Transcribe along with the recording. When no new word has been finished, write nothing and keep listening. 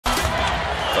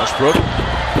Westbrook,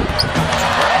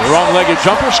 the wrong-legged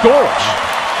jumper, scores.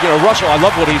 You know, Russell, I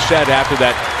love what he said after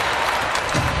that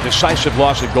decisive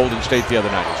loss at Golden State the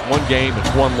other night. It's one game, it's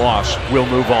one loss. We'll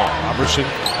move on. Robertson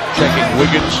checking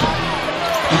Wiggins.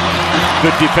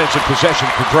 Good defensive possession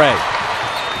for Dre.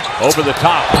 Over the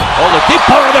top.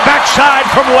 Oladipo on the backside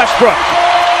from Westbrook.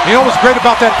 You know what's great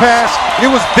about that pass?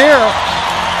 It was there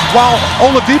while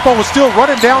Oladipo was still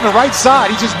running down the right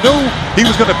side. He just knew he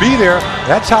was going to be there.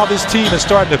 That's how this team is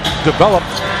starting to develop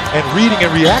and reading and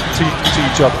reacting to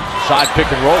each other. Side pick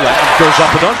and roll. Adams goes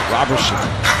up and under. Robertson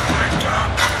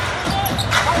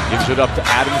gives it up to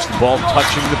Adams. The ball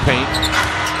touching the paint.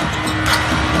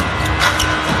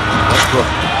 Westbrook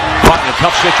caught in a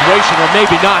tough situation, or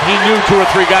maybe not. He knew 2 or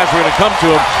 3 guys were going to come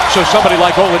to him, so somebody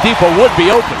like Oladipo would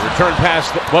be open. Return pass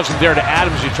that wasn't there to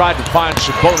Adams. He tried to find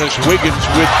Sabonis. Wiggins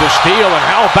with the steal, and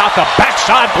how about the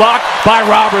backside block by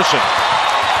Robertson?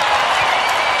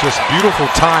 Just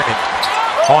beautiful timing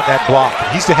on that block.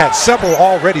 He's had several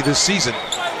already this season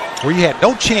where he had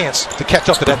no chance to catch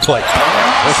up to that play.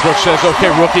 Westbrook says,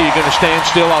 okay, rookie, you're going to stand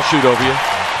still. I'll shoot over you.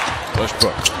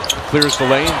 Westbrook clears the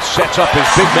lane, sets up his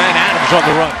big man Adams on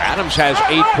the run. Adams has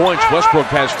 8 points. Westbrook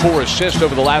has 4 assists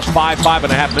over the last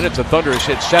 5.5 minutes. The Thunder has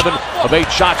hit 7 of 8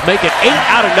 shots, make it 8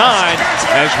 out of 9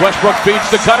 as Westbrook feeds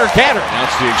the cutter Canner.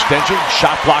 That's the extension.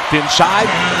 Shot blocked inside.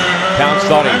 Towns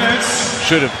thought he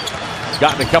should have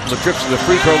gotten a couple of trips to the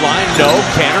free throw line. No,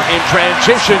 Canner in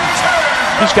transition.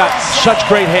 He's got such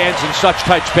great hands in such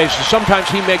tight spaces. Sometimes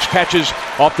he makes catches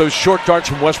off those short darts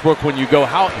from Westbrook when you go,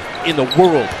 how in the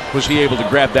world was he able to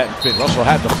grab that and fit? Russell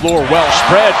had the floor well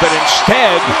spread, but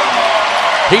instead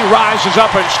he rises up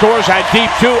and scores at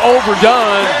deep 2,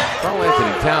 overdone. Karl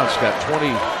Anthony Towns got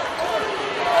 22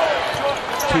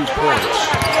 points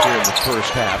here in the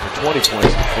first half, or 20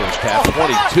 points in the first half.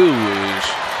 22 is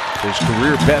his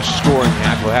career best scoring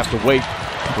act. We'll have to wait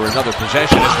for another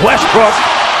possession as Westbrook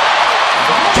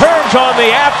turns on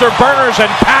the afterburners and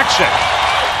packs it.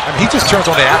 I mean, he just turns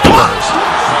on the afterburners.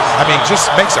 I mean, just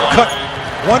makes a cut,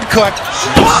 one cut,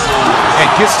 and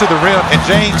gets to the rim. And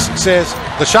James says,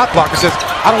 the shot blocker says,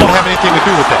 I don't want to have anything to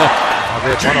do with that. I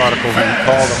read one article where he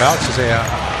called him out. Says, hey, I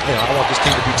want this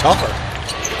team to be tougher.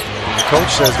 And the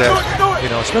coach says that,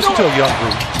 especially to a young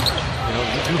group,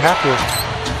 you have to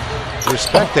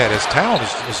respect that. As Towns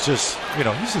is just,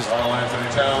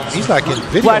 he's like in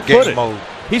video game mode.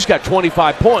 He's got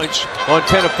 25 points on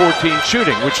 10 of 14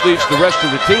 shooting, which leaves the rest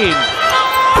of the team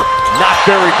not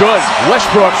very good.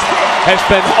 Westbrook has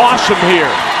been awesome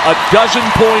here. 12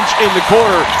 points in the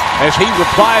quarter as he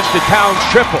replies to Towns'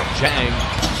 triple. Chang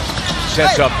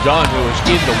sets up Dunn, who is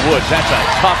in the woods. That's a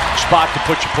tough spot to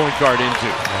put your point guard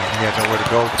into. He had nowhere to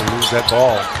go to lose that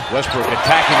ball. Westbrook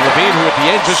attacking Levine, who at the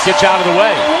end just gets out of the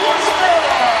way.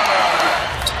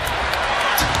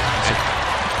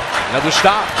 Another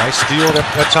stop. Nice steal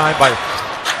that time by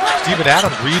Steven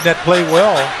Adams, reading that play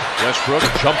well. Westbrook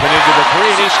jumping into the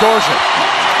 3, and he scores it.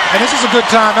 And this is a good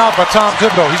timeout by Tom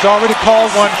Thibodeau. He's already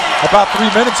called one about 3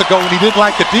 minutes ago when he didn't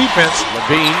like the defense.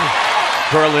 Levine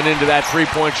curling into that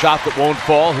 3-point shot that won't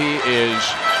fall. He is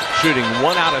shooting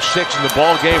 1 out of 6 in the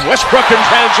ball game. Westbrook in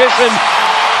transition.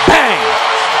 Bang!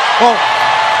 Well,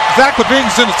 Zach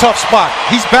LaVine's in a tough spot.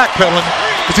 He's backpedaling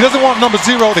because he doesn't want number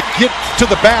 0 to get to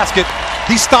the basket.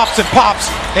 He stops and pops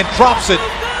and drops it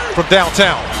from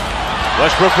downtown.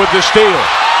 Westbrook with the steal.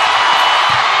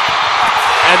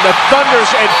 And the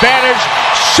Thunder's advantage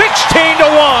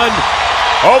 16-1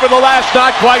 over the last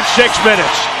not quite 6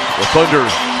 minutes. The Thunder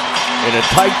in a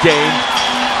tight game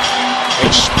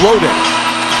exploded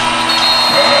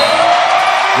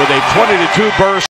with a 20-2 burst.